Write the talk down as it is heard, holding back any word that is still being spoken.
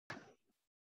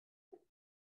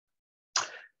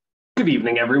Good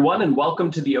evening, everyone, and welcome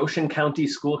to the Ocean County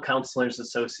School Counselors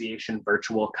Association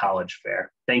Virtual College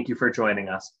Fair. Thank you for joining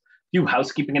us. A few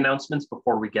housekeeping announcements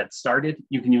before we get started.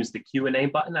 You can use the Q&A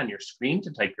button on your screen to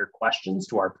type your questions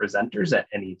to our presenters at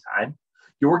any time.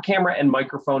 Your camera and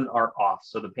microphone are off,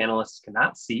 so the panelists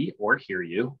cannot see or hear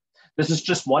you. This is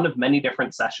just one of many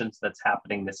different sessions that's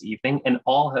happening this evening, and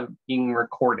all have been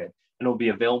recorded and will be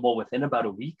available within about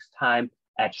a week's time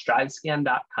at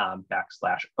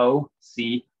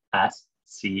strivescan.com/OCSCA.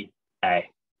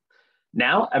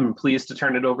 Now, I'm pleased to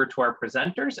turn it over to our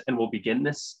presenters, and we'll begin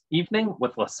this evening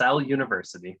with Lasell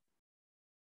University.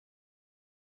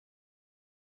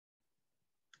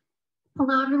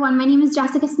 Hello, everyone. My name is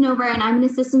Jessica Snover, and I'm an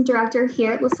assistant director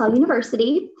here at Lasell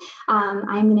University.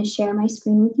 I'm going to share my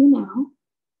screen with you now.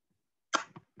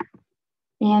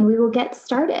 And we will get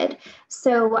started.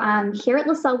 So here at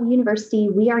Lasell University,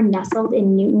 we are nestled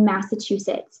in Newton,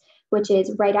 Massachusetts, which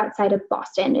is right outside of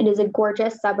Boston. It is a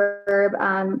gorgeous suburb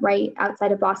right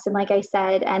outside of Boston, like I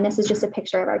said, and this is just a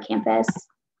picture of our campus.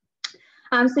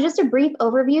 So just a brief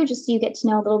overview, just so you get to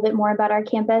know a little bit more about our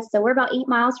campus. So we're about 8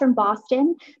 miles from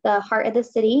Boston, the heart of the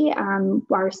city.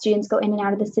 Our students go in and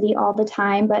out of the city all the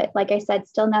time, but like I said,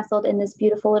 still nestled in this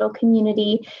beautiful little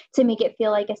community to make it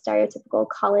feel like a stereotypical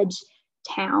college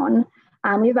town.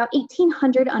 We have about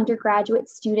 1,800 undergraduate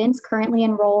students currently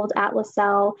enrolled at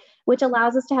Lasell, which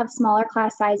allows us to have smaller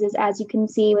class sizes, as you can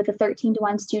see, with a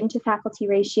 13-to-1 student to faculty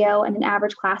ratio and an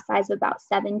average class size of about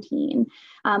 17.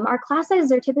 Our class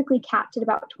sizes are typically capped at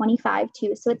about 25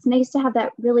 too, so it's nice to have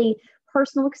that really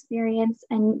personal experience,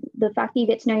 and the fact that you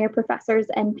get to know your professors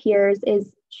and peers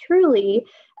is truly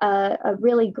a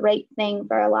really great thing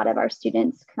for a lot of our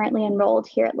students currently enrolled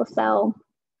here at Lasell.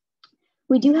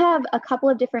 We do have a couple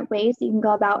of different ways that you can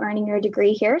go about earning your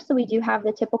degree here. So we do have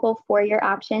the typical 4-year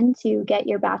option to get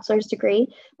your bachelor's degree,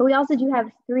 but we also do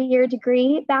have 3-year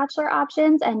degree bachelor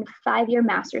options and 5-year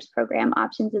master's program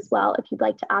options as well, if you'd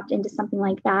like to opt into something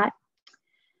like that.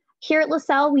 Here at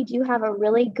Lasell, we do have a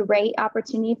really great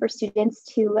opportunity for students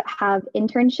to have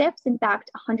internships. In fact,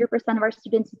 100% of our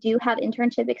students do have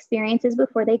internship experiences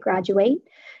before they graduate.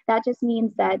 That just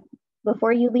means that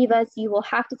before you leave us, you will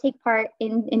have to take part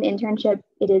in an internship.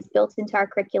 It is built into our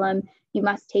curriculum. You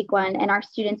must take one, and our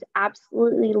students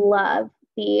absolutely love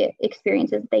the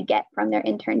experiences they get from their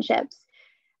internships.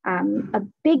 A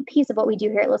big piece of what we do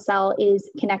here at Lasell is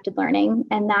connected learning,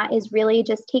 and that is really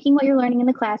just taking what you're learning in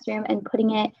the classroom and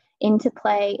putting it into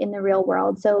play in the real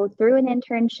world. So through an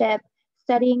internship,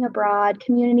 studying abroad,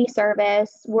 community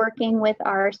service, working with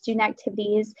our student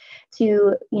activities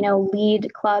to,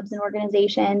 lead clubs and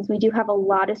organizations. We do have a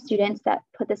lot of students that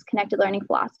put this connected learning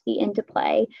philosophy into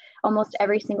play almost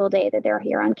every single day that they're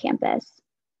here on campus.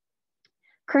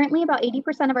 Currently, about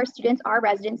 80% of our students are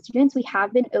resident students. We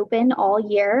have been open all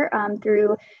year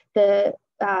through the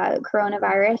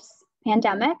coronavirus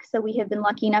pandemic. So we have been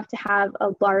lucky enough to have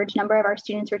a large number of our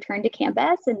students return to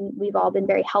campus, and we've all been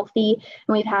very healthy,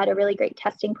 and we've had a really great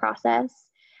testing process.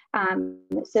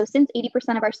 So since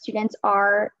 80% of our students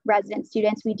are resident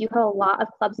students, we do have a lot of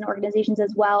clubs and organizations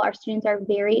as well. Our students are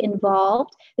very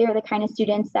involved. They are the kind of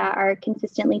students that are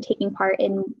consistently taking part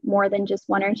in more than just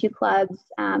 1 or 2 clubs.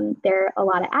 There are a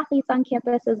lot of athletes on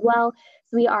campus as well.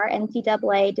 So we are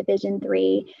NCAA Division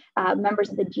III members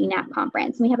of the GNAP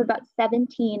conference. We have about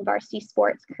 17 varsity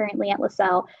sports currently at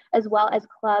Lasell, as well as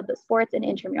club sports and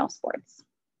intramural sports.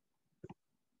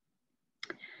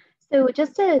 So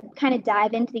just to kind of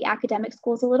dive into the academic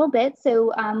schools a little bit.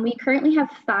 So we currently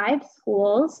have 5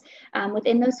 schools.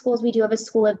 Within those schools, we do have a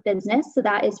school of business. So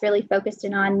that is really focused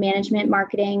in on management,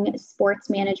 marketing, sports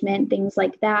management, things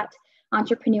like that,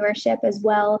 entrepreneurship as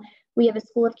well. We have a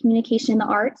school of communication and the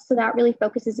arts. So that really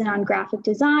focuses in on graphic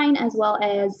design, as well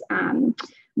as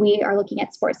we are looking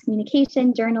at sports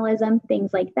communication, journalism,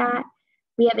 things like that.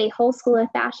 We have a whole school of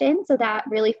fashion. So that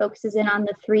really focuses in on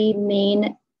the 3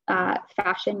 main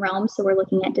fashion realms. So we're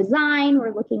looking at design,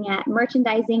 we're looking at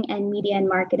merchandising, and media and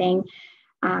marketing.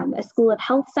 A school of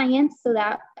health science, so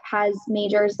that has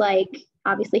majors like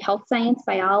obviously health science,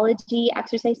 biology,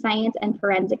 exercise science, and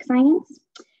forensic science.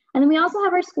 And then we also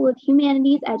have our School of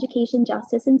Humanities, Education,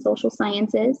 Justice, and Social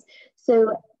Sciences.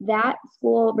 So that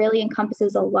school really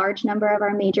encompasses a large number of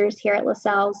our majors here at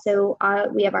Lasell. So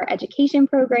we have our education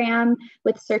program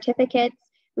with certificates.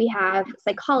 We have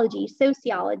psychology,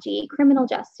 sociology, criminal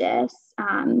justice,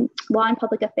 law and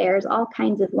public affairs, all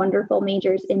kinds of wonderful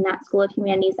majors in that School of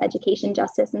Humanities, Education,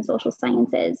 Justice, and Social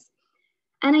Sciences.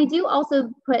 And I do also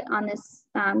put on this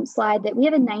slide that we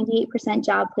have a 98%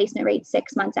 job placement rate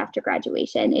 6 months after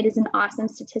graduation. It is an awesome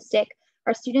statistic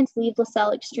Our students leave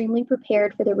Lasell extremely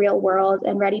prepared for the real world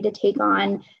and ready to take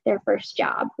on their first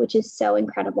job, which is so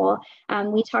incredible.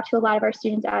 We talk to a lot of our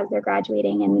students as they're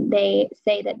graduating, and they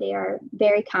say that they are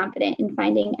very confident in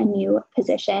finding a new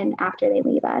position after they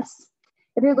leave us.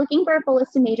 If you're looking for a full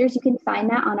list of majors, you can find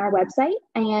that on our website,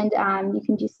 and you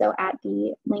can do so at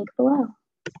the link below.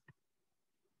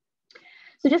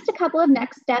 So just a couple of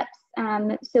next steps.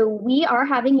 So we are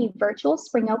having a virtual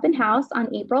spring open house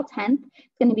on April 10th.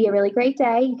 It's going to be a really great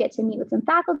day. You get to meet with some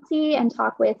faculty and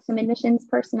talk with some admissions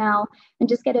personnel and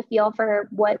just get a feel for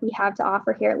what we have to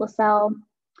offer here at Lasell.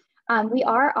 We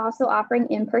are also offering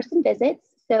in-person visits.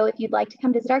 So if you'd like to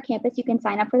come visit our campus, you can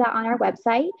sign up for that on our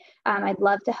website. I'd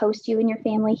love to host you and your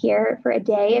family here for a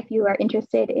day if you are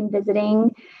interested in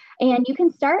visiting. And you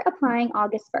can start applying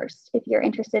August 1st if you're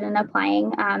interested in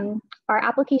applying. Our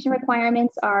application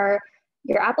requirements are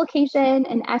your application,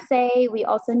 an essay. We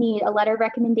also need a letter of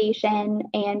recommendation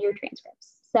and your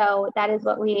transcripts. So that is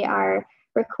what we are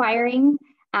requiring.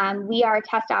 We are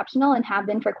test optional and have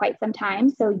been for quite some time.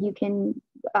 So you can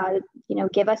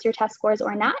give us your test scores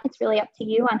or not. It's really up to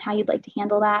you on how you'd like to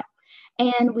handle that.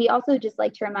 And we also just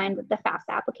like to remind that the FAFSA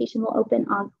application will open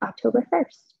on October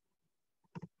 1st.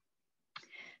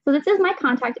 So this is my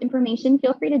contact information.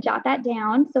 Feel free to jot that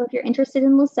down. So if you're interested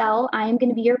in Lasell, I am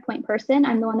going to be your point person.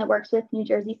 I'm the one that works with New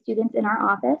Jersey students in our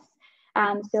office.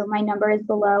 So my number is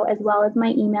below, as well as my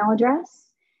email address.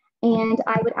 And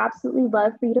I would absolutely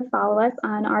love for you to follow us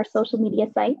on our social media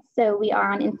sites. So we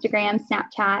are on Instagram,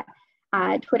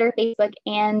 Snapchat, Twitter, Facebook,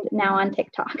 and now on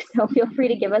TikTok. So feel free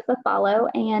to give us a follow.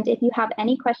 And if you have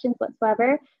any questions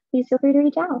whatsoever, please feel free to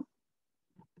reach out.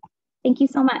 Thank you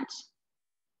so much.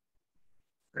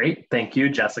 Great, thank you,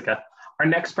 Jessica. Our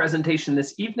next presentation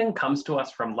this evening comes to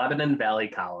us from Lebanon Valley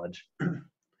College.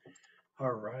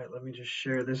 All right, let me just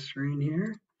share this screen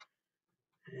here.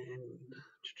 And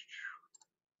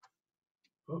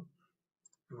oh,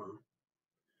 come on.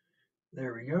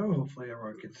 There we go. Hopefully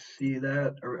everyone can see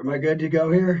that. Am I good to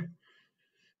go here?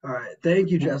 All right, thank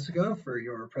you, Jessica, for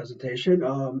your presentation.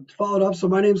 To follow it up, so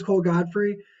my name is Cole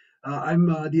Godfrey. I'm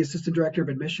the Assistant Director of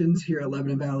Admissions here at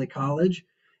Lebanon Valley College.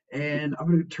 And I'm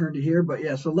going to turn to here, but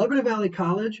yeah, so Lebanon Valley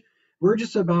College, we're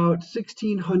just about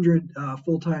 1,600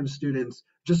 full-time students,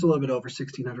 just a little bit over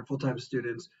 1,600 full-time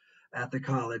students at the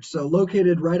college. So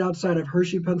located right outside of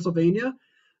Hershey, Pennsylvania,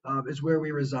 is where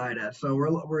we reside at. So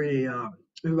we have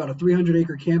about a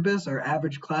 300-acre campus. Our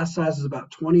average class size is about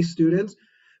 20 students,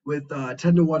 with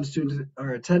 10 to 1 student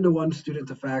or a 10 to 1 student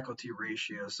to faculty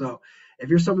ratio. So if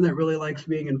you're someone that really likes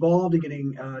being involved and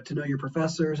getting to know your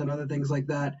professors and other things like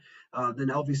that, then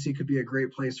LVC could be a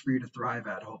great place for you to thrive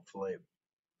at, hopefully.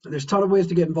 There's a ton of ways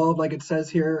to get involved. Like it says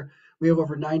here, we have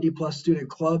over 90 plus student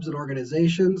clubs and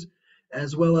organizations,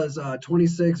 as well as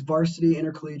 26 varsity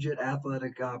intercollegiate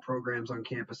athletic programs on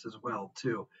campus as well,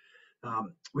 too.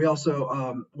 We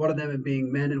also, one of them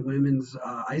being men and women's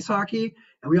ice hockey,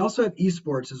 and we also have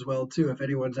esports as well too, if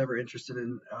anyone's ever interested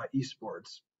in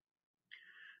esports.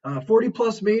 40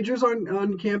 plus majors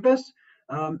on campus.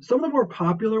 Some of the more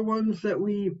popular ones that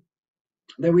we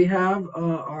have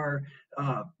are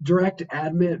direct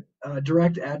admit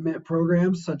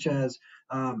programs such as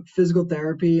physical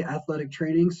therapy, athletic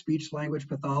training, speech language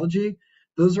pathology.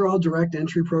 Those are all direct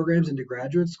entry programs into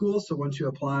graduate school. So once you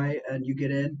apply and you get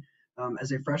in,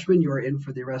 as a freshman, you are in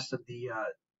for the rest of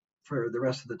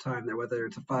the time there, whether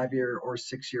it's a 5-year or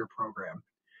 6-year program.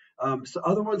 So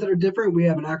other ones that are different, we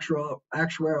have an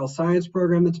actuarial science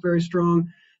program that's very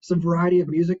strong, some variety of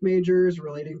music majors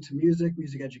relating to music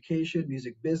education,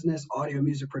 music business, audio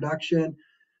music production,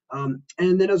 and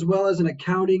then as well as an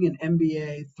accounting and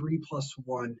MBA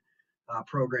 3+1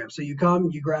 program. So you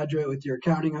graduate with your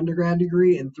accounting undergrad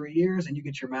degree in 3 years, and you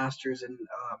get your master's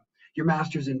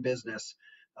in business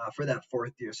for that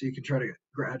 4th year, so you can try to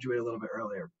graduate a little bit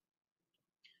earlier.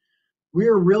 We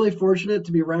are really fortunate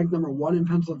to be ranked #1 in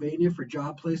Pennsylvania for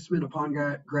job placement upon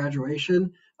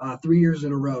graduation 3 years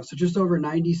in a row. So just over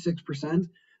 96%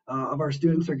 of our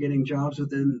students are getting jobs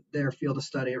within their field of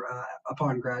study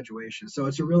upon graduation. So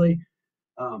it's a really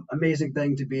amazing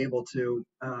thing to be able to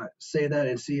say that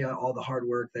and see all the hard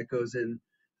work that goes in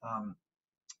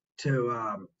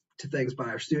to things by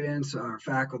our students, our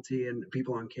faculty, and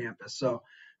people on campus. So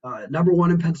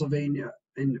 #1 in Pennsylvania,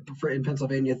 in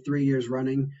Pennsylvania 3 years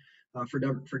running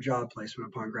for job placement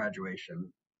upon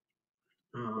graduation.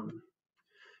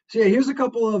 So yeah, here's a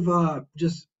couple of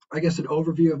just, I guess, an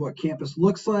overview of what campus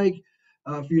looks like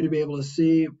for you to be able to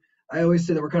see. I always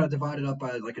say that we're kind of divided up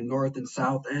by like a north and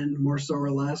south end, more so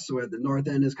or less. So the north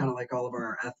end is kind of like all of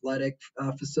our athletic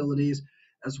facilities,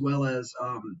 as well as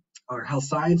our health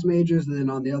science majors. And then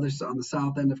on the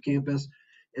south end of campus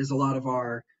is a lot of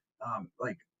our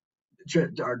like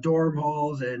our dorm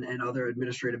halls and other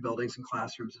administrative buildings and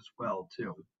classrooms as well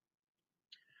too.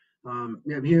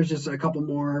 Yeah, here's just a couple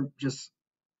more just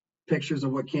pictures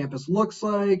of what campus looks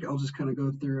like. I'll just kind of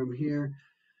go through them here.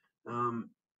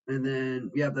 And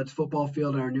then, yeah, that's football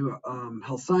field in our new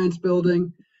health science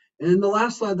building. And the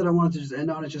last slide that I wanted to just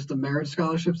end on is just the merit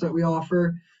scholarships that we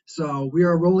offer. So we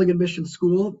are a rolling admission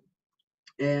school,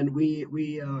 and we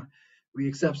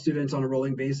accept students on a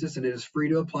rolling basis, and it is free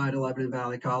to apply to Lebanon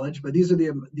Valley College. But these are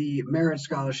the merit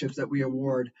scholarships that we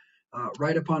award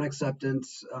right upon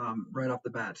acceptance, right off the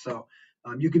bat. So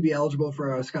you could be eligible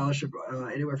for a scholarship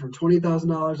anywhere from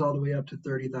 $20,000 all the way up to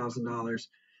 $30,000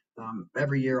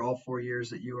 every year, all 4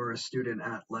 years that you are a student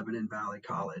at Lebanon Valley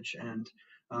College. And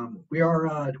we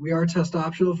are test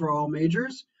optional for all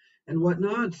majors and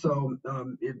whatnot. So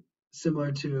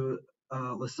similar to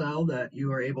Lasell, that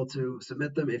you are able to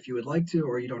submit them if you would like to,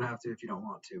 or you don't have to if you don't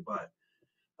want to. But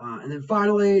and then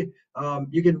finally,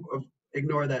 you can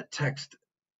ignore that text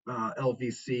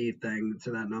LVC thing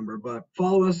to that number, but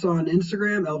follow us on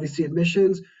Instagram, LVC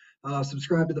Admissions.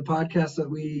 Subscribe to the podcast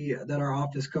that our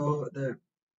office that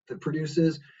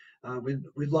produces.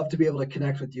 We'd love to be able to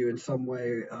connect with you in some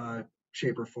way,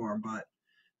 shape, or form. But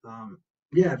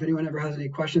yeah, if anyone ever has any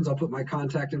questions, I'll put my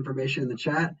contact information in the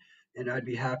chat, and I'd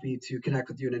be happy to connect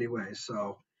with you in any way.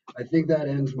 So I think that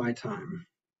ends my time.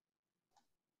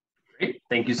 Great.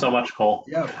 Thank you so much, Cole.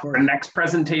 Yeah, of course. Our next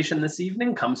presentation this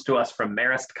evening comes to us from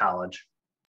Marist College.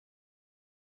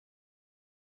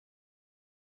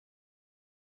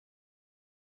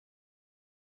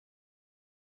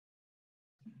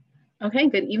 Okay,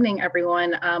 good evening,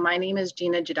 everyone. My name is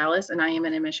Gina Gidelis, and I am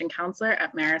an admission counselor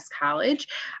at Marist College,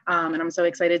 and I'm so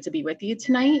excited to be with you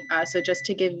tonight. So just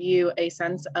to give you a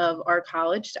sense of our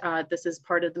college, this is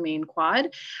part of the main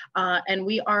quad, and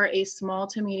we are a small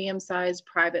to medium-sized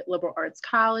private liberal arts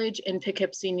college in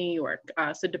Poughkeepsie, New York.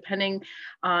 So depending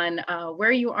on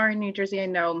where you are in New Jersey, I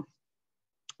know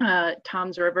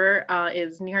Toms River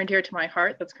is near and dear to my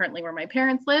heart. That's currently where my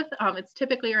parents live. It's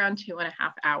typically around 2.5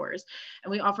 hours.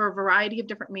 And we offer a variety of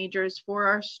different majors for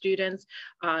our students,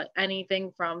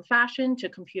 anything from fashion to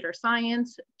computer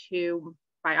science to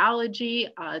biology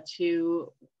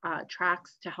to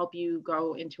tracks to help you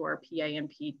go into our PA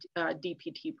and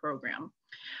DPT program.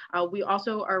 We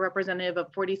also are representative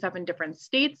of 47 different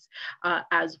states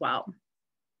as well.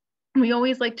 We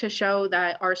always like to show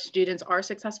that our students are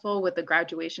successful with a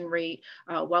graduation rate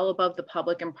well above the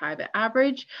public and private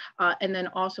average. And then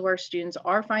also our students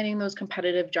are finding those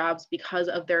competitive jobs because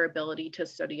of their ability to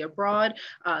study abroad,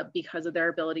 because of their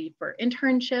ability for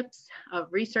internships,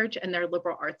 research, and their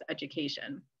liberal arts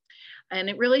education. And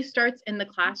it really starts in the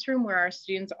classroom where our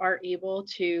students are able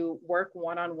to work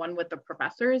one-on-one with the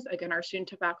professors. Again, our student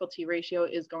to faculty ratio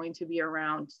is going to be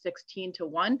around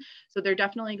 16:1. So they're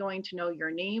definitely going to know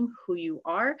your name, who you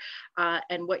are,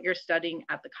 and what you're studying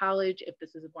at the college, if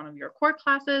this is one of your core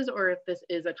classes, or if this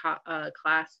is a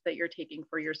class that you're taking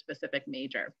for your specific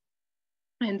major.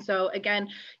 And so again,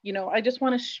 you know, I just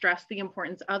want to stress the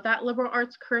importance of that liberal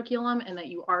arts curriculum and that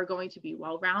you are going to be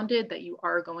well-rounded, that you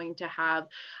are going to have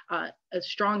a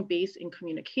strong base in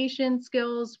communication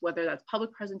skills, whether that's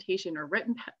public presentation or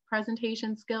written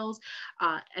presentation skills.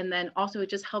 And then also it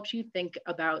just helps you think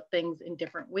about things in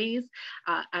different ways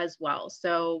as well.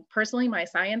 So personally, my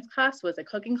science class was a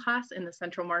cooking class in the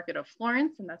Central Market of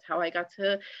Florence, and that's how I got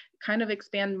to kind of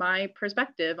expand my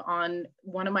perspective on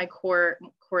one of my core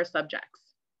subjects.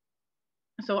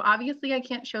 So obviously I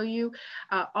can't show you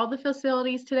all the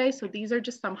facilities today. So these are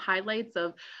just some highlights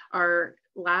of our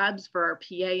labs for our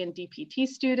PA and DPT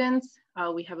students.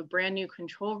 We have a brand new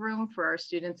control room for our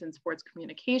students in sports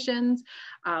communications.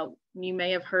 You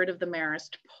may have heard of the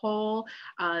Marist poll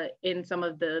in some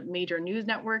of the major news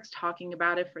networks talking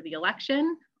about it for the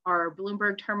election, our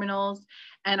Bloomberg terminals,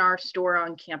 and our store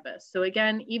on campus. So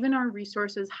again, even our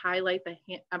resources highlight the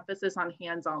emphasis on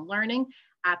hands-on learning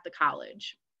at the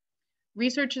college.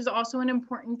 Research is also an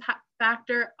important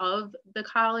factor of the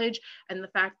college, and the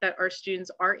fact that our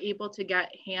students are able to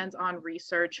get hands-on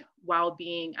research while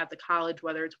being at the college,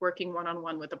 whether it's working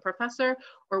one-on-one with a professor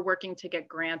or working to get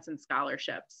grants and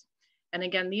scholarships. And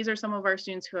again, these are some of our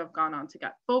students who have gone on to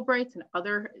get Fulbrights and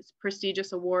other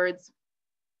prestigious awards.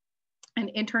 And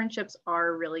internships are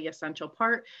a really essential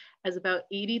part, as about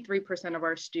 83% of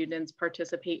our students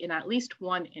participate in at least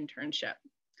one internship.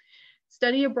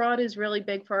 Study abroad is really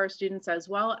big for our students as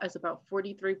well, as about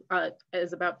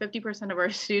 50% of our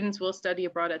students will study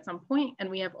abroad at some point, and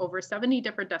we have over 70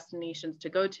 different destinations to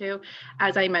go to.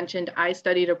 As I mentioned, I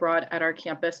studied abroad at our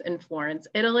campus in Florence,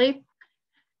 Italy.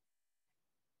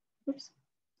 Oops.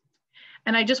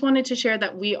 And I just wanted to share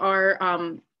that we are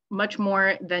much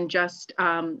more than just,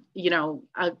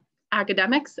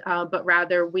 academics, but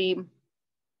rather we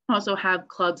also have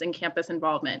clubs and campus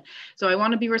involvement. So I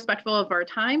want to be respectful of our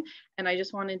time, and I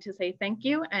just wanted to say thank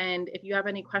you. And if you have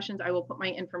any questions, I will put my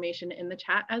information in the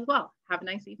chat as well. Have a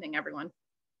nice evening, everyone.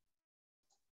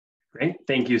 Great,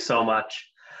 thank you so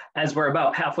much. As we're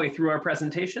about halfway through our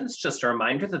presentations, just a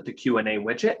reminder that the Q&A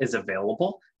widget is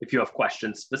available if you have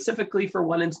questions specifically for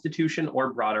one institution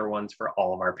or broader ones for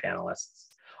all of our panelists.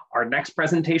 Our next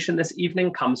presentation this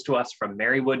evening comes to us from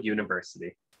Marywood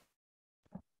University.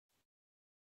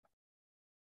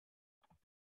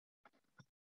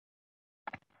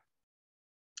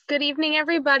 Good evening,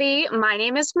 everybody. My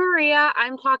name is Maria.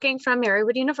 I'm talking from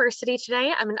Marywood University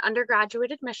today. I'm an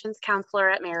undergraduate admissions counselor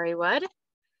at Marywood.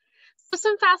 So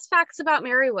some fast facts about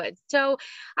Marywood. So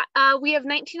we have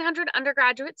 1,900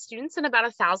 undergraduate students and about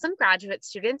 1,000 graduate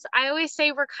students. I always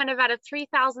say we're kind of at a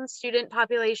 3,000 student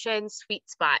population sweet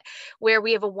spot where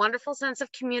we have a wonderful sense of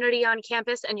community on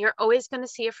campus, and you're always going to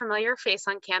see a familiar face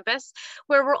on campus,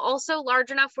 where we're also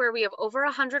large enough where we have over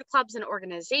 100 clubs and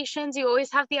organizations. You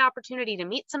always have the opportunity to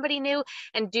meet somebody new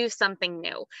and do something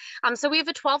new. So we have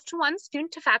a 12-to-1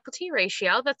 student to faculty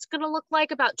ratio. That's going to look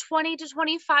like about 20 to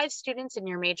 25 students in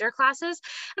your major classes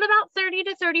and about 30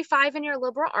 to 35 in your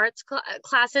liberal arts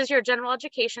classes, your general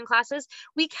education classes.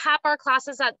 We cap our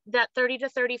classes at that 30 to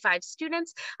 35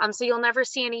 students, so you'll never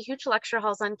see any huge lecture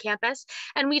halls on campus.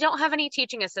 And we don't have any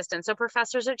teaching assistants, so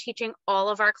professors are teaching all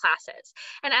of our classes.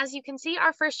 And as you can see,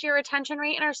 our first-year retention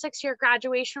rate and our sixth-year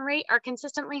graduation rate are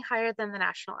consistently higher than the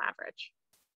national average.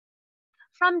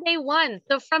 From day one.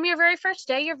 So from your very first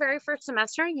day, your very first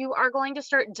semester, you are going to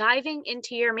start diving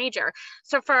into your major.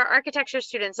 So for our architecture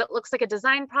students, it looks like a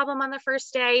design problem on the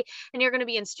first day, and you're going to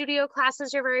be in studio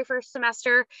classes your very first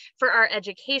semester. For our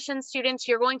education students,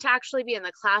 you're going to actually be in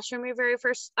the classroom your very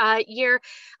first year,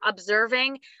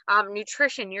 observing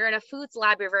nutrition. You're in a foods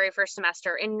lab your very first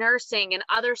semester. In nursing and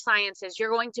other sciences, you're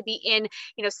going to be in,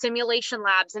 simulation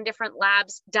labs and different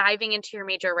labs, diving into your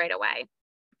major right away.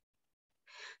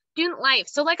 Student life.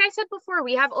 So like I said before,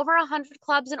 we have over 100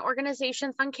 clubs and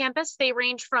organizations on campus. They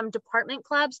range from department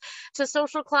clubs to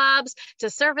social clubs to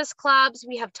service clubs.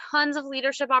 We have tons of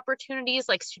leadership opportunities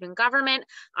like student government,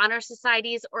 honor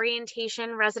societies,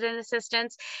 orientation, resident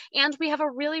assistants, and we have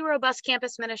a really robust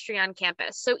campus ministry on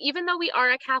campus. So even though we are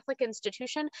a Catholic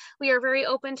institution, we are very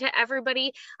open to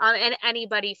everybody and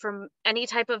anybody from any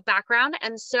type of background.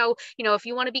 And so, if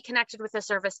you want to be connected with a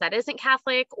service that isn't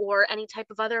Catholic or any type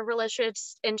of other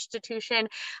religious institution,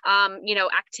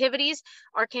 activities,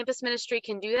 our campus ministry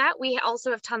can do that. We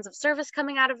also have tons of service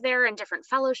coming out of there and different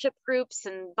fellowship groups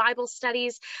and Bible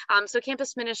studies. So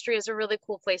campus ministry is a really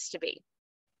cool place to be.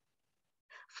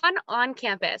 Fun on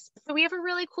campus. So we have a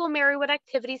really cool Marywood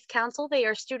Activities Council. They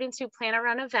are students who plan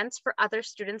around events for other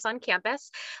students on campus.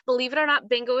 Believe it or not,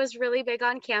 bingo is really big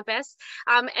on campus.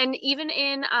 And even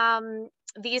in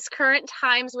these current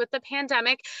times with the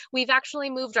pandemic, we've actually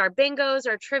moved our bingos,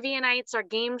 our trivia nights, our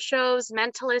game shows,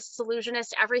 mentalists,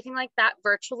 illusionists, everything like that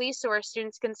virtually so our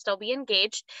students can still be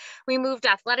engaged. We moved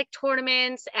athletic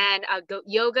tournaments and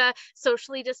yoga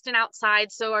socially distant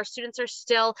outside so our students are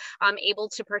still able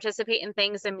to participate in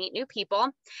things and meet new people.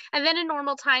 And then in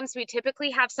normal times, we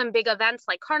typically have some big events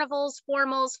like carnivals,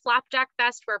 formals, Flapjack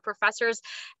Fest, where professors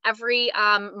every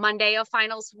Monday of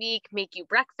finals week make you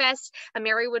breakfast, a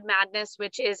Marywood Madness,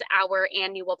 which is our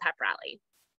annual pep rally.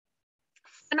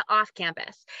 Fun off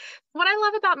campus. What I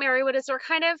love about Marywood is we're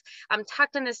kind of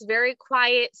tucked in this very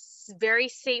quiet, very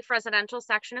safe residential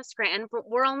section of Scranton, but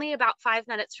we're only about 5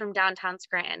 minutes from downtown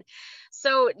Scranton.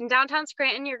 So in downtown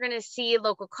Scranton, you're going to see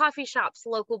local coffee shops,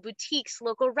 local boutiques,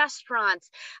 local restaurants.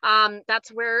 That's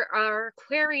where our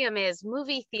aquarium is,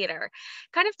 movie theater.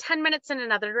 Kind of 10 minutes in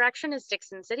another direction is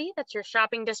Dixon City. That's your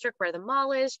shopping district where the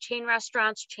mall is, chain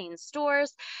restaurants, chain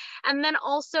stores. And then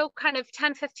also kind of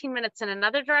 10, 15 minutes in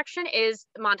another direction is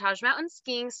Montage Mountain,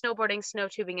 skiing, snowboarding, snow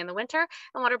tubing in the winter,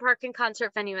 and water park and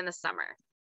concert venue in the summer.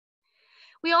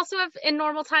 We also have, in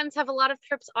normal times, have a lot of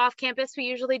trips off campus. We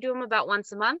usually do them about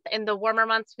once a month. In the warmer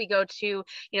months, we go to,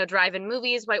 drive-in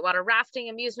movies, whitewater rafting,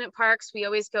 amusement parks. We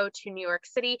always go to New York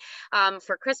City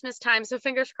for Christmas time. So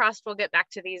fingers crossed, we'll get back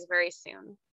to these very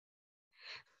soon.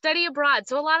 Study abroad.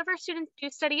 So a lot of our students do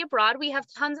study abroad. We have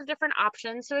tons of different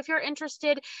options. So if you're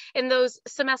interested in those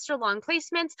semester-long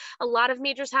placements, a lot of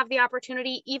majors have the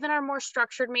opportunity, even our more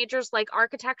structured majors like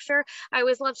architecture. I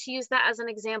always love to use that as an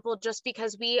example just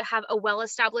because we have a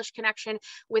well-established connection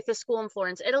with the school in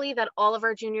Florence, Italy, that all of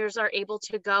our juniors are able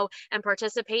to go and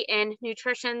participate in.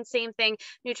 Nutrition, same thing,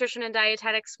 nutrition and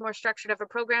dietetics, more structured of a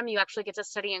program. You actually get to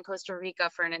study in Costa Rica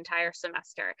for an entire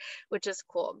semester, which is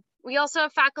cool. We also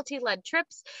have faculty-led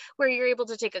trips where you're able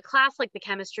to take a class like the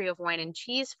chemistry of wine and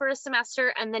cheese for a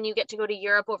semester, and then you get to go to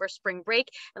Europe over spring break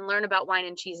and learn about wine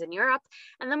and cheese in Europe.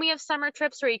 And then we have summer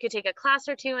trips where you could take a class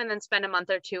or two and then spend a month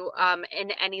or two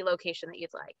in any location that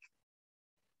you'd like.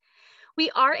 We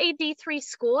are a D3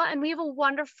 school and we have a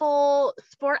wonderful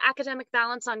sport academic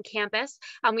balance on campus.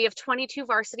 We have 22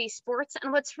 varsity sports,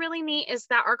 and what's really neat is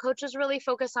that our coaches really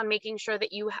focus on making sure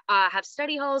that you have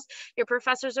study halls. Your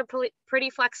professors are pretty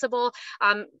flexible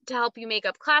to help you make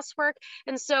up classwork,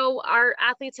 and so our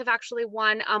athletes have actually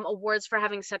won awards for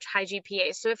having such high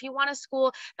GPAs. So if you want a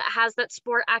school that has that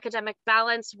sport academic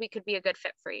balance, we could be a good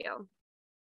fit for you.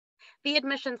 The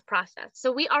admissions process.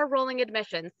 So we are rolling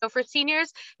admissions. So for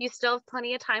seniors, you still have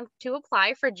plenty of time to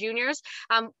apply. For juniors,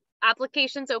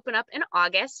 applications open up in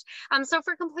August. So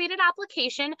for completed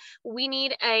application, we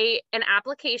need an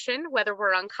application, whether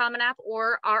we're on Common App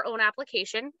or our own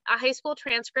application, a high school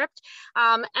transcript,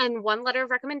 and one letter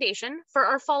of recommendation. For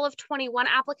our fall of 21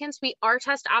 applicants, we are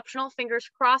test optional, fingers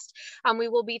crossed. We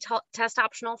will be test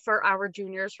optional for our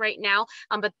juniors right now,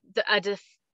 but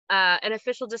an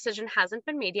official decision hasn't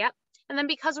been made yet. And then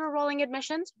because we're rolling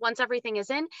admissions, once everything is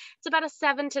in, it's about a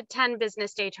 7 to 10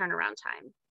 business day turnaround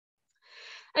time.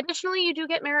 Additionally, you do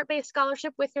get merit-based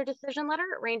scholarship with your decision letter.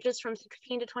 It ranges from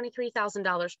 $16,000 to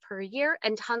 $23,000 per year,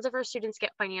 and tons of our students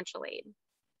get financial aid.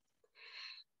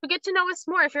 To get to know us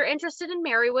more, if you're interested in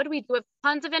Marywood, we do have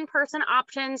tons of in-person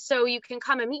options, so you can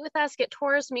come and meet with us, get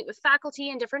tours, meet with faculty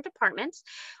in different departments.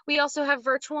 We also have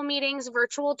virtual meetings,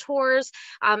 virtual tours,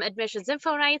 admissions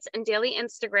info nights, and daily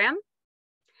Instagram.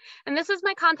 And this is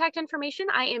my contact information.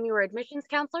 I am your admissions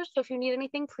counselor, so if you need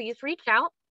anything, please reach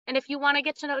out. And if you want to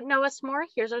get to know us more,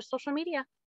 here's our social media.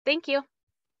 Thank you.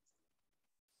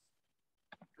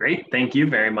 Great, thank you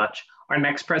very much. Our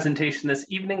next presentation this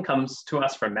evening comes to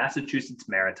us from Massachusetts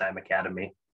Maritime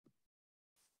Academy.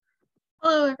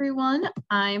 Hello, everyone.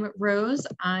 I'm Rose.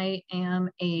 I am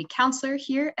a counselor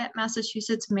here at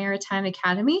Massachusetts Maritime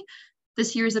Academy.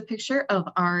 This here is a picture of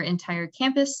our entire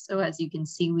campus. So as you can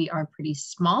see, we are pretty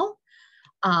small.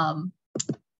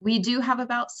 We do have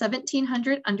about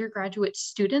 1,700 undergraduate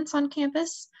students on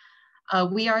campus.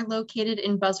 We are located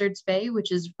in Buzzards Bay,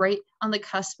 which is right on the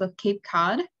cusp of Cape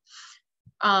Cod.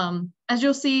 As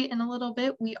you'll see in a little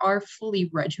bit, we are fully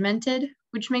regimented,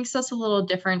 which makes us a little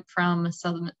different from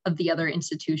some of the other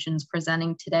institutions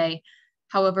presenting today.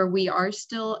 However, we are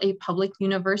still a public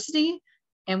university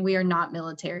and we are not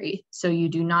military. So you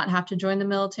do not have to join the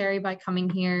military by coming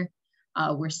here.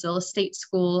 We're still a state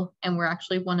school, and we're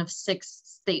actually one of 6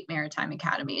 state maritime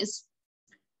academies.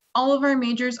 All of our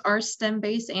majors are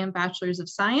STEM-based and Bachelors of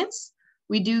Science.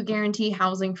 We do guarantee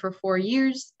housing for 4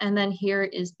 years, and then here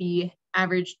is the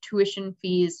average tuition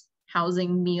fees,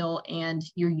 housing, meal, and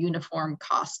your uniform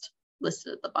cost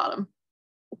listed at the bottom.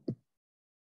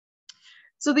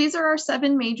 So these are our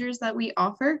 7 majors that we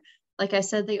offer. Like I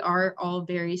said, they are all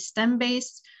very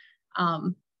STEM-based,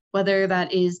 whether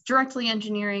that is directly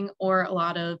engineering or a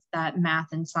lot of that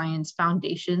math and science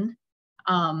foundation.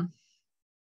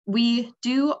 We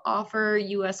do offer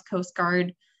U.S. Coast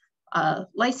Guard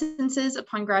licenses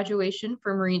upon graduation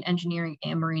for marine engineering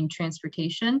and marine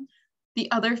transportation. The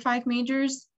other 5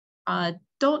 majors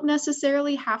don't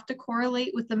necessarily have to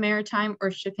correlate with the maritime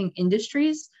or shipping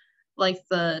industries like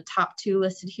the top 2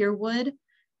 listed here would.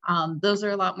 Those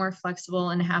are a lot more flexible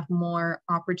and have more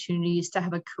opportunities to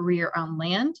have a career on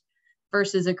land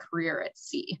versus a career at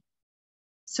sea.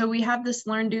 So we have this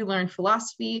learn, do, learn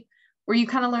philosophy where you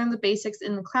kind of learn the basics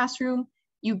in the classroom.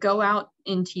 You go out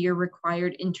into your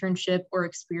required internship or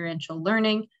experiential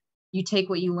learning. You take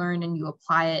what you learn and you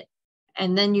apply it.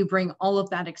 And then you bring all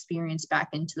of that experience back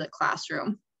into the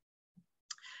classroom.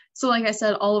 So like I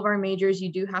said, all of our majors,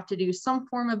 you do have to do some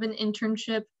form of an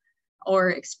internship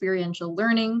or experiential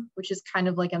learning, which is kind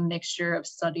of like a mixture of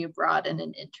study abroad and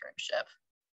an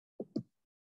internship.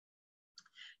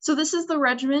 So this is the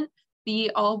regiment.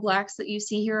 The all blacks that you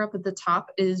see here up at the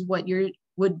top is what you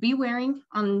would be wearing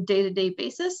on a day-to-day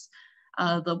basis.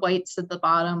 The whites at the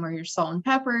bottom or your salt and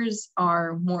peppers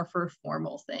are more for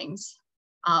formal things.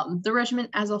 The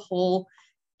regiment as a whole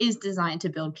is designed to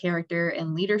build character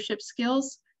and leadership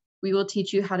skills. We will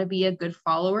teach you how to be a good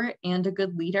follower and a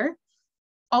good leader.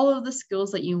 all of the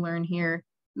skills that you learn here,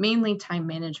 mainly time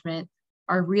management,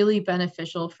 are really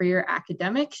beneficial for your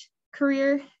academic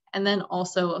career and then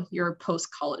also your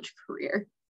post-college career.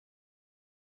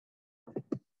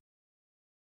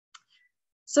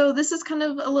 So this is kind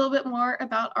of a little bit more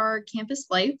about our campus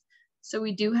life. So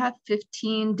we do have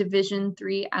 15 Division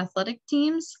III athletic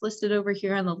teams listed over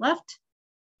here on the left.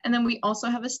 And then we also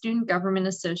have a student government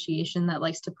association that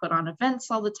likes to put on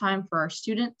events all the time for our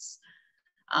students.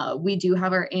 We do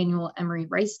have our annual Emory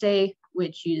Rice Day,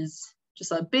 which is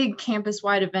just a big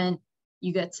campus-wide event.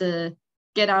 You get to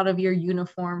get out of your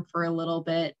uniform for a little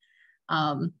bit.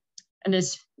 And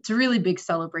it's a really big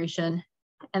celebration.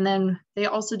 And then they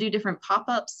also do different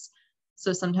pop-ups.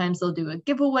 So sometimes they'll do a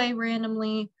giveaway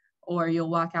randomly, or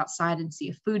you'll walk outside and see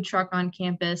a food truck on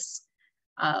campus.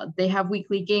 They have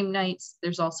weekly game nights.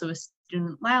 There's also a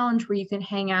student lounge where you can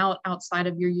hang out outside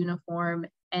of your uniform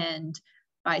and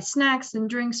buy snacks and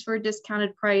drinks for a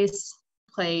discounted price,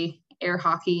 play air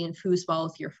hockey and foosball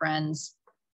with your friends.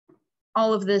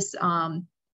 All of this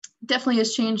definitely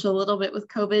has changed a little bit with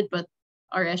COVID, but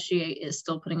our SGA is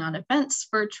still putting on events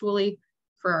virtually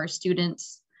for our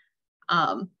students.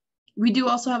 We do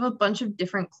also have a bunch of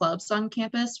different clubs on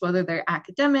campus, whether they're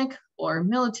academic or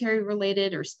military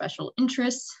related or special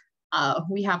interests.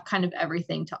 We have kind of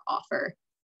everything to offer.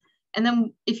 And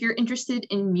then if you're interested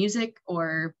in music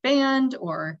or band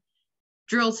or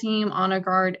drill team, honor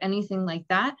guard, anything like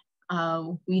that,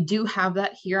 we do have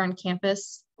that here on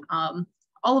campus.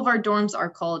 All of our dorms are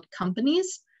called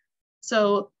companies.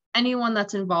 So anyone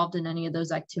that's involved in any of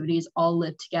those activities all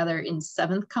live together in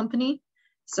 7th company.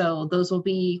 So those will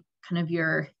be kind of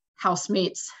your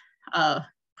housemates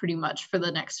pretty much for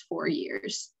the next 4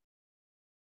 years.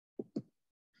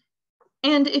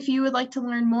 And if you would like to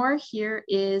learn more, here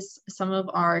is some of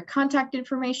our contact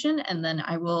information, and then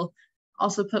I will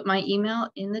also put my email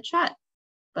in the chat.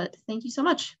 But thank you so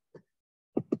much.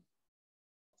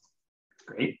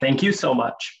 Great, thank you so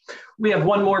much. We have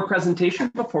one more presentation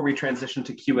before we transition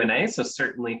to Q&A, so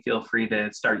certainly feel free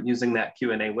to start using that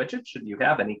Q&A widget should you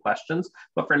have any questions.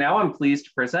 But for now, I'm pleased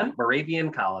to present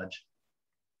Moravian College.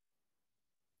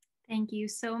 Thank you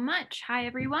so much. Hi,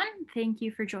 everyone. Thank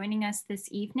you for joining us this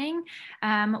evening.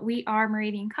 We are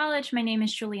Moravian College. My name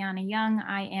is Juliana Young.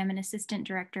 I am an Assistant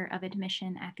Director of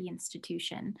Admission at the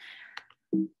institution.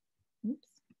 Oops.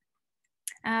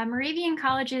 Moravian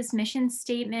College's mission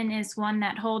statement is one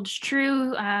that holds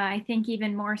true, I think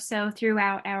even more so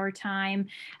throughout our time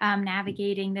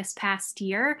navigating this past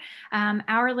year.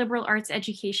 Our liberal arts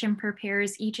education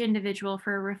prepares each individual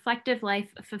for a reflective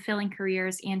life, fulfilling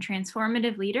careers, and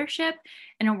transformative leadership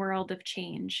in a world of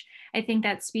change. I think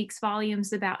that speaks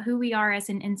volumes about who we are as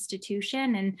an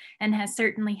institution and has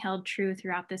certainly held true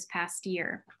throughout this past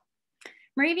year.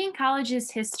 Moravian College's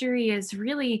history is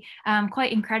really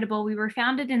quite incredible. We were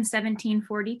founded in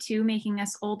 1742, making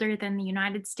us older than the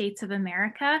United States of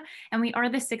America, and we are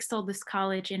the 6th oldest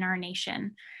college in our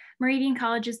nation. Moravian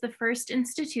College is the first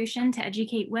institution to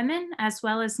educate women as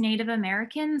well as Native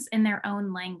Americans in their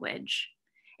own language.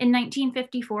 In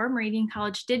 1954, Moravian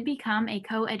College did become a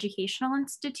co-educational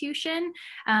institution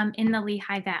in the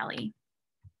Lehigh Valley.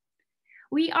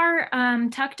 We are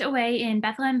tucked away in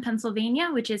Bethlehem,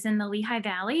 Pennsylvania, which is in the Lehigh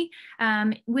Valley.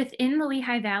 Within the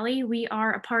Lehigh Valley, we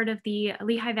are a part of the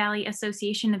Lehigh Valley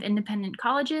Association of Independent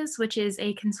Colleges, which is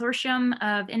a consortium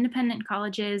of independent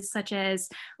colleges such as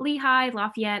Lehigh,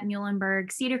 Lafayette,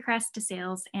 Muhlenberg, Cedar Crest,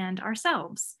 DeSales, and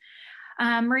ourselves.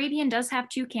 Moravian does have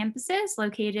 2 campuses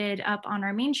located up on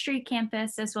our Main Street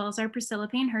campus, as well as our Priscilla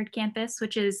Payne Hurd campus,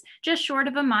 which is just short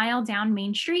of a mile down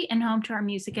Main Street and home to our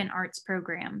music and arts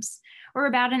programs. We're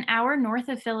about an hour north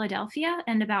of Philadelphia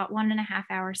and about 1.5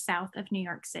 hours south of New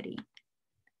York City.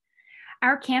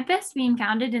 Our campus, being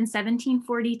founded in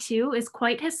 1742, is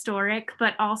quite historic,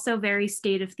 but also very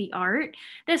state-of-the-art.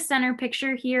 This center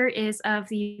picture here is of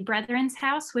the Brethren's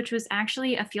House, which was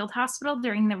actually a field hospital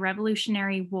during the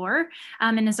Revolutionary War,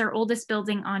 and is our oldest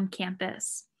building on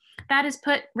campus. That is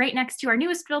put right next to our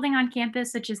newest building on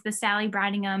campus, which is the Sally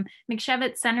Bradingham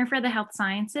McShevitz Center for the Health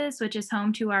Sciences, which is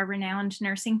home to our renowned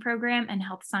nursing program and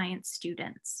health science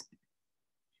students.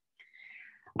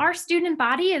 Our student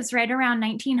body is right around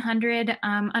 1,900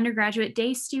 undergraduate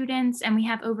day students, and we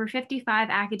have over 55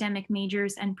 academic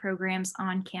majors and programs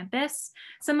on campus.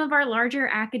 Some of our larger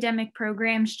academic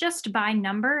programs, just by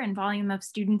number and volume of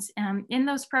students in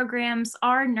those programs,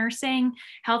 are nursing,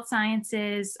 health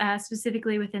sciences,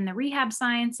 specifically within the rehab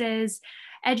sciences,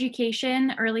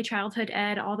 education, early childhood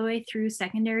ed, all the way through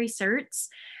secondary certs,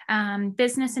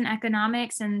 business and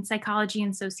economics, and psychology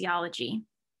and sociology.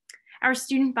 Our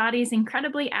student body is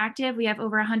incredibly active. We have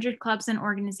over 100 clubs and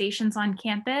organizations on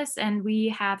campus, and we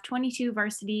have 22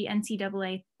 varsity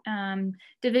NCAA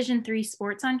Division III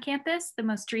sports on campus. The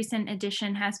most recent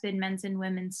addition has been men's and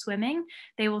women's swimming.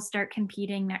 They will start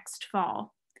competing next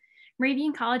fall.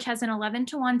 Moravian College has an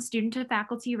 11-to-1 student to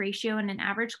faculty ratio and an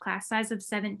average class size of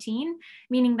 17,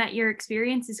 meaning that your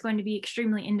experience is going to be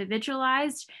extremely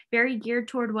individualized, very geared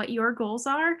toward what your goals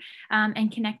are,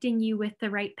 and connecting you with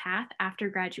the right path after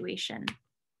graduation.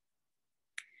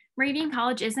 Moravian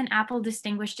College is an Apple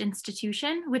distinguished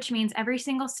institution, which means every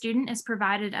single student is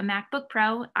provided a MacBook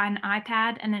Pro, an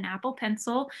iPad, and an Apple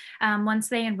Pencil once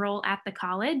they enroll at the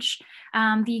college.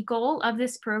 The goal of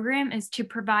this program is to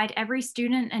provide every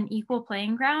student an equal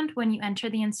playing ground when you enter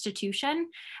the institution.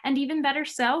 And even better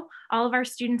so, all of our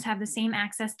students have the same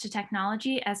access to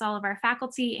technology as all of our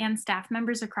faculty and staff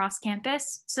members across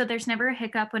campus. So there's never a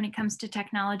hiccup when it comes to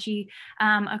technology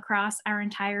across our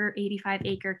entire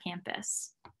 85-acre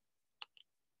campus.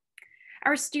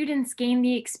 Our students gain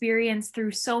the experience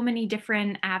through so many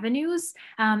different avenues.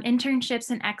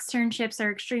 Internships and externships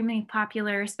are extremely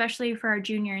popular, especially for our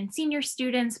junior and senior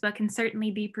students, but can certainly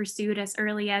be pursued as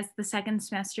early as the second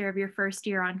semester of your first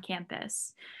year on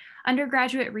campus.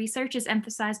 Undergraduate research is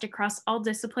emphasized across all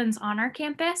disciplines on our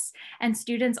campus, and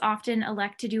students often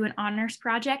elect to do an honors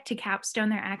project to capstone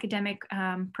their academic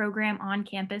program on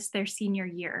campus their senior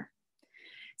year.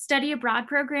 Study abroad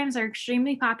programs are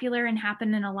extremely popular and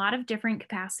happen in a lot of different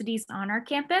capacities on our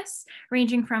campus,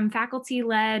 ranging from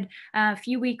faculty-led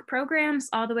few-week programs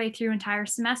all the way through entire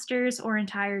semesters or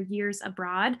entire years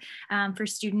abroad for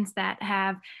students that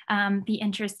have the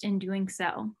interest in doing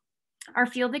so. Our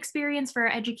field experience for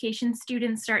our education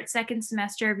students starts second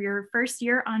semester of your first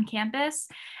year on campus,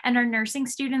 and our nursing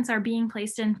students are being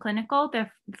placed in clinical the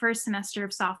first semester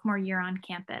of sophomore year on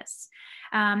campus.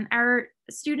 Our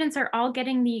students are all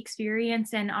getting the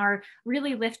experience and are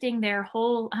really lifting their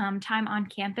whole time on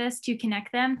campus to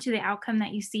connect them to the outcome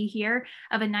that you see here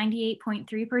of a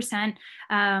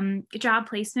 98.3% job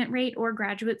placement rate or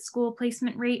graduate school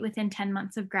placement rate within 10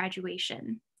 months of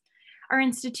graduation. Our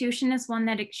institution is one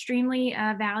that extremely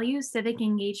values civic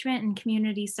engagement and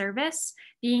community service.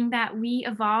 Being that we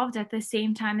evolved at the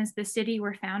same time as the city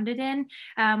we're founded in,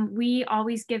 we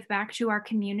always give back to our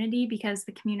community because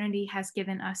the community has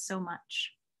given us so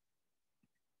much.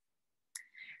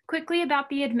 Quickly about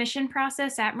the admission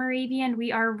process at Moravian,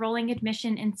 we are a rolling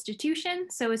admission institution.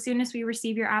 So as soon as we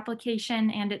receive your application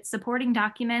and its supporting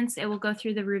documents, it will go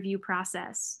through the review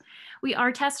process. We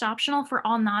are test optional for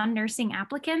all non-nursing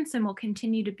applicants and will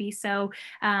continue to be so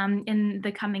in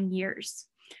the coming years.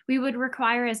 We would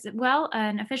require as well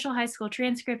an official high school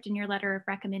transcript and your letter of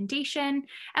recommendation,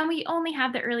 and we only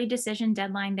have the early decision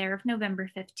deadline there of November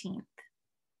 15th.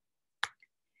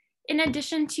 In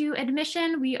addition to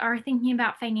admission, we are thinking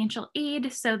about financial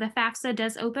aid. So the FAFSA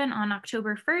does open on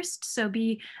October 1st. So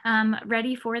be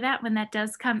ready for that when that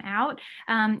does come out.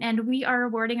 And we are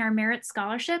awarding our merit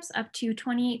scholarships up to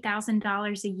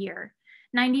 $28,000 a year.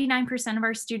 99% of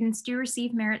our students do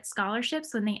receive merit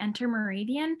scholarships when they enter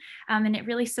Moravian, and it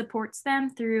really supports them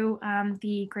through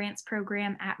the grants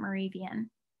program at Moravian.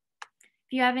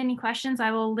 If you have any questions,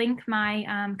 I will link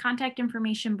my contact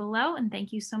information below, and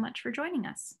thank you so much for joining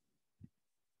us.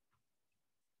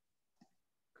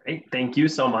 Great, thank you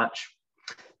so much.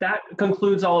 That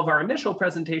concludes all of our initial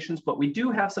presentations, but we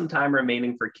do have some time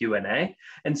remaining for Q&A.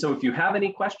 And so if you have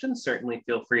any questions, certainly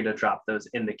feel free to drop those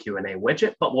in the Q&A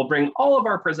widget, but we'll bring all of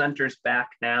our presenters back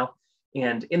now.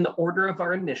 And in the order of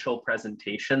our initial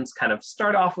presentations, kind of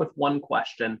start off with one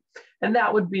question. And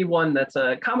that would be one that's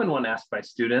a common one asked by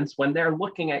students when they're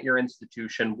looking at your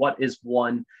institution. What is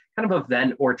one kind of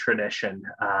event or tradition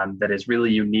that is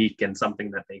really unique and something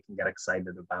that they can get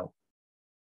excited about?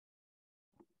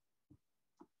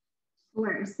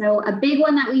 Sure. So a big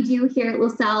one that we do here at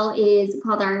Lasell is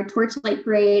called our Torchlight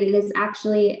Parade. It is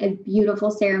actually a beautiful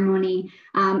ceremony.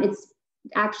 It's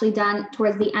actually done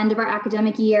towards the end of our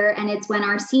academic year, and it's when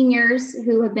our seniors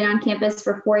who have been on campus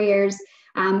for 4 years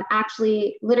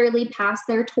actually literally pass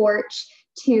their torch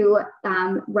to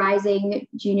rising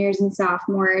juniors and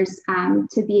sophomores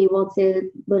to be able to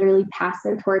literally pass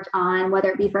their torch on,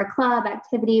 whether it be for a club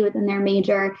activity within their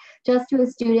major, just to a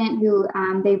student who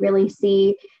they really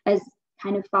see as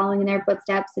kind of following in their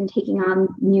footsteps and taking on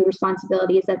new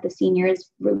responsibilities that the seniors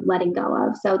were letting go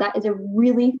of. So that is a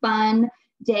really fun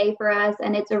day for us,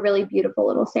 and it's a really beautiful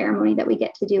little ceremony that we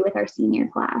get to do with our senior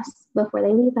class before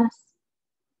they leave us.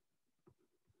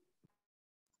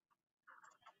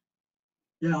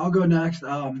 Yeah, I'll go next.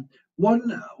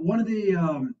 One of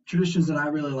the traditions that I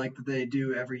really like that they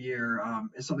do every year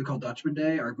is something called Dutchman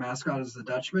Day. Our mascot is the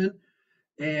Dutchman.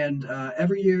 And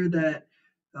every year that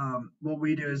what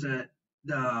we do is that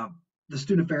the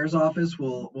student affairs office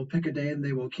will pick a day and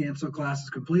they will cancel classes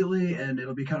completely, and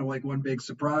it'll be kind of like one big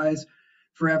surprise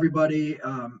for everybody,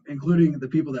 including the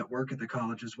people that work at the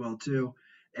college as well too.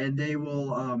 And they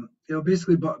will it'll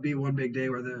basically be one big day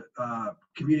where the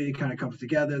community kind of comes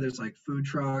together. There's like food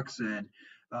trucks and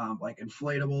like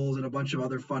inflatables and a bunch of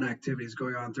other fun activities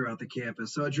going on throughout the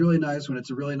campus. So it's really nice when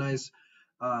it's a really nice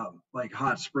like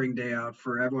hot spring day out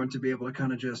for everyone to be able to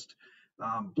kind of just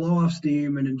blow off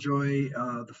steam and enjoy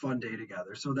the fun day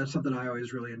together. So that's something I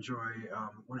always really enjoy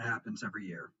when it happens every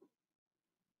year.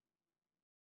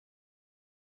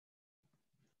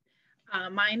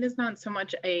 Mine is not so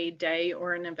much a day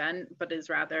or an event, but is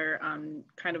rather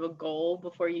kind of a goal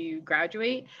before you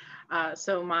graduate.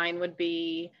 So mine would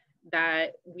be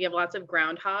that we have lots of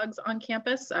groundhogs on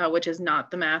campus, which is not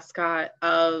the mascot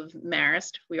of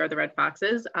Marist. We are the Red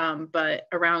Foxes, but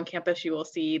around campus you will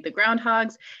see the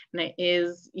groundhogs, and it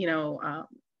is, you know,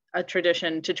 a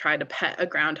tradition to try to pet a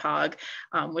groundhog,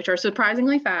 which are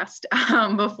surprisingly fast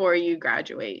before you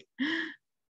graduate.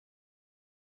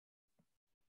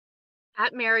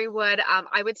 At Marywood,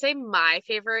 I would say my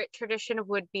favorite tradition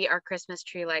would be our Christmas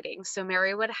tree lighting. So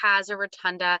Marywood has a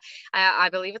rotunda. I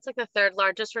believe it's like the third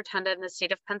largest rotunda in the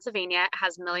state of Pennsylvania. It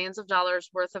has millions of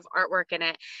dollars worth of artwork in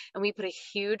it. And we put a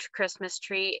huge Christmas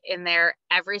tree in there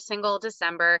every single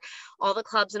December. All the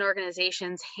clubs and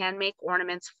organizations hand make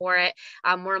ornaments for it.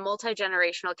 We're a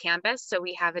multi-generational campus. So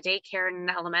we have a daycare and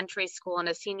an elementary school and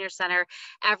a senior center.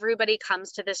 Everybody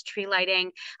comes to this tree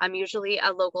lighting. Usually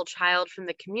a local child from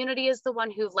the community is the one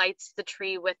who lights the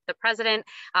tree with the president,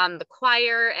 the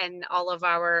choir, and all of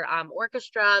our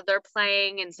orchestra. They're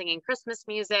playing and singing Christmas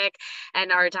music, and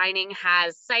our dining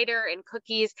has cider and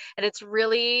cookies. And it's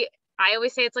really, I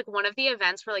always say it's like one of the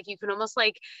events where like you can almost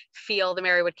like feel the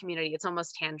Marywood community. It's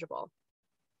almost tangible.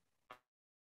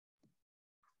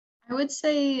 I would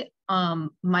say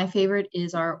my favorite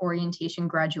is our orientation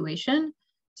graduation.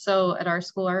 So at our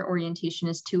school, our orientation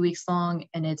is 2 weeks long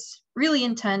and it's really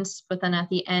intense, but then at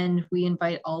the end, we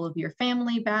invite all of your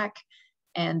family back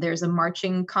and there's a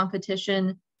marching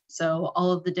competition. So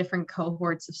all of the different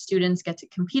cohorts of students get to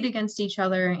compete against each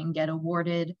other and get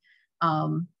awarded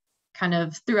kind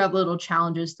of throughout little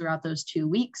challenges throughout those 2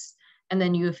 weeks. And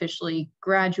then you officially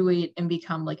graduate and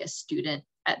become like a student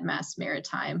at Mass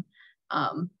Maritime.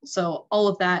 So all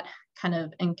of that kind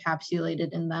of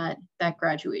encapsulated in that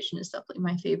graduation is definitely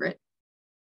my favorite.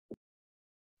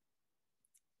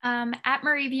 At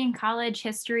Moravian College,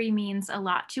 history means a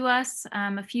lot to us.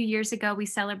 A few years ago, we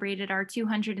celebrated our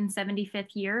 275th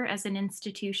year as an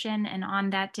institution, and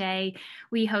on that day,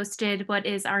 we hosted what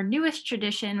is our newest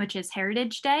tradition, which is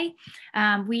Heritage Day.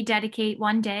 We dedicate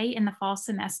one day in the fall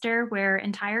semester where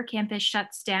entire campus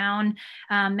shuts down,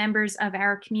 members of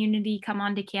our community come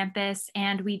onto campus,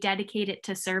 and we dedicate it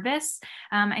to service.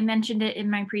 I mentioned it in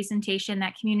my presentation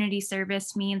that community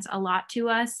service means a lot to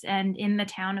us, and in the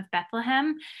town of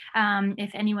Bethlehem,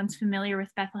 if anyone's familiar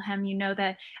with Bethlehem, you know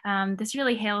that this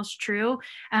really hails true.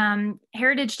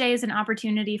 Heritage Day is an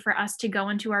opportunity for us to go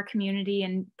into our community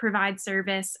and provide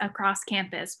service across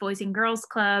campus, boys and girls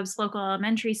clubs, local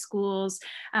elementary schools,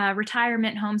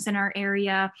 retirement homes in our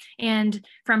area. And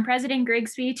from President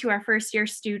Grigsby to our first year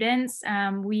students,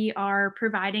 we are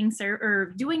providing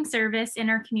doing service in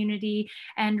our community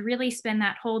and really spend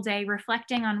that whole day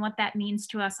reflecting on what that means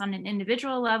to us on an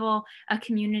individual level, a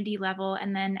community level,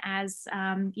 and then as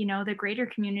you know, the greater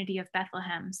community of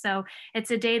Bethlehem. So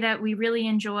it's a day that we really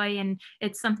enjoy, and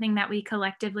it's something that we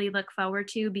collectively look forward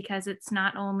to because it's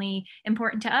not only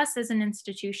important to us as an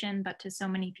institution, but to so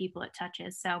many people it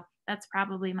touches. So that's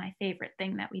probably my favorite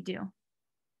thing that we do.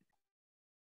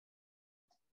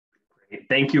 Great.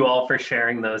 Thank you all for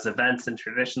sharing those events and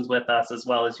traditions with us, as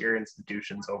well as your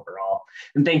institutions overall.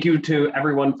 And thank you to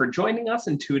everyone for joining us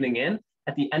and tuning in.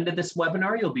 At the end of this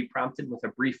webinar, you'll be prompted with a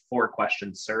brief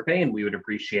 4-question survey, and we would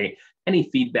appreciate any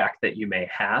feedback that you may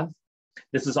have.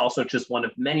 This is also just one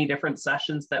of many different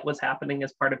sessions that was happening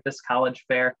as part of this college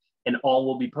fair, and all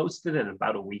will be posted in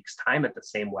about a week's time at the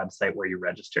same website where you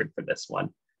registered for this one.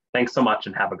 Thanks so much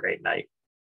and have a great night.